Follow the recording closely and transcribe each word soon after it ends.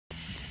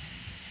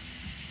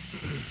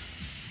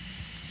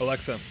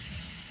Alexa,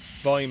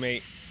 volume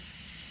 8.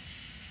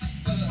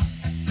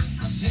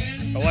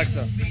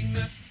 Alexa,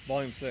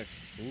 volume 6.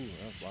 Ooh,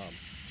 that's loud.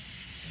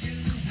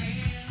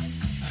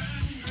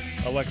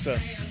 Alexa,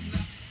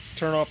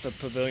 turn off the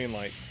pavilion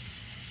lights.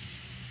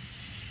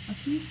 A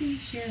few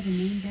things share the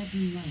main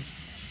bedroom light.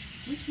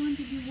 Which one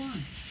did you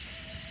want?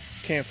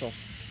 Cancel.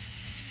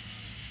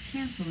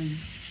 Canceling.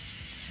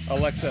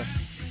 Alexa,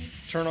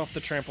 turn off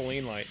the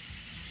trampoline light.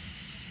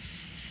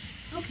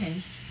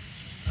 Okay.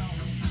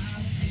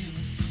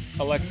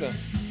 Alexa,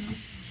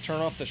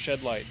 turn off the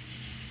shed light.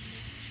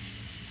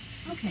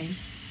 Okay.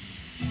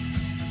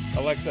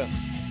 Alexa,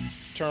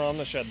 turn on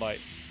the shed light.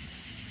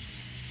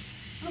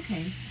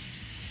 Okay.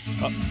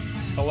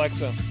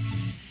 Alexa,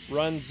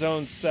 run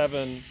zone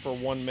 7 for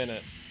 1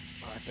 minute.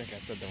 Oh, I think I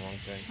said the wrong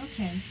thing.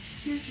 Okay.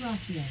 Here's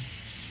Ratio.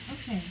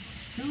 Okay.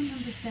 Zone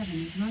number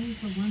 7 is running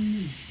for 1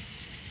 minute.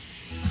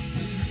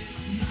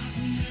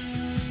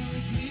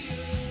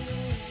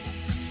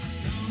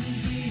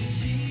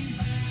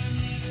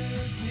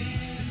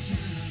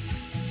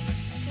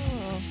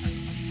 Oh,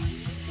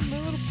 my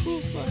little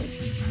poolside.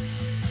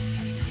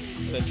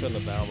 And then turn the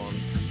valve on.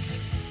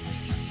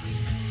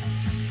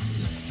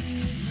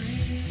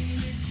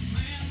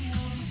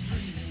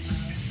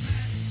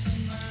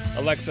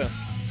 Alexa,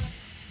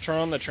 turn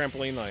on the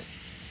trampoline light.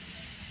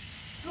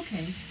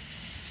 Okay.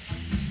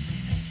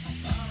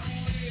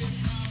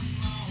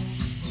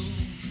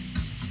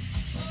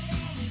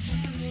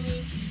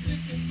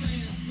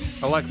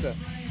 Alexa,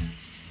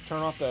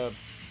 turn off the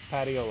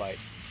patio light.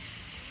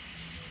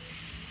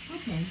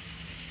 Okay.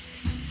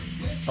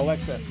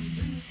 Alexa,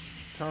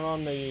 turn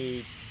on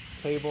the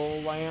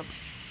table lamp.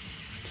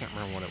 I can't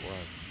remember what it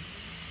was.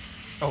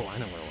 Oh, I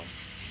know what it was.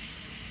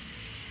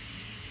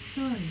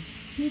 Sorry,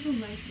 table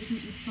lights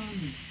isn't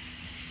responding.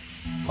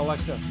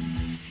 Alexa,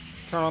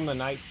 turn on the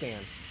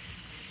nightstand.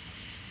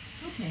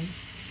 Okay.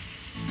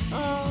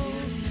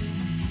 Oh.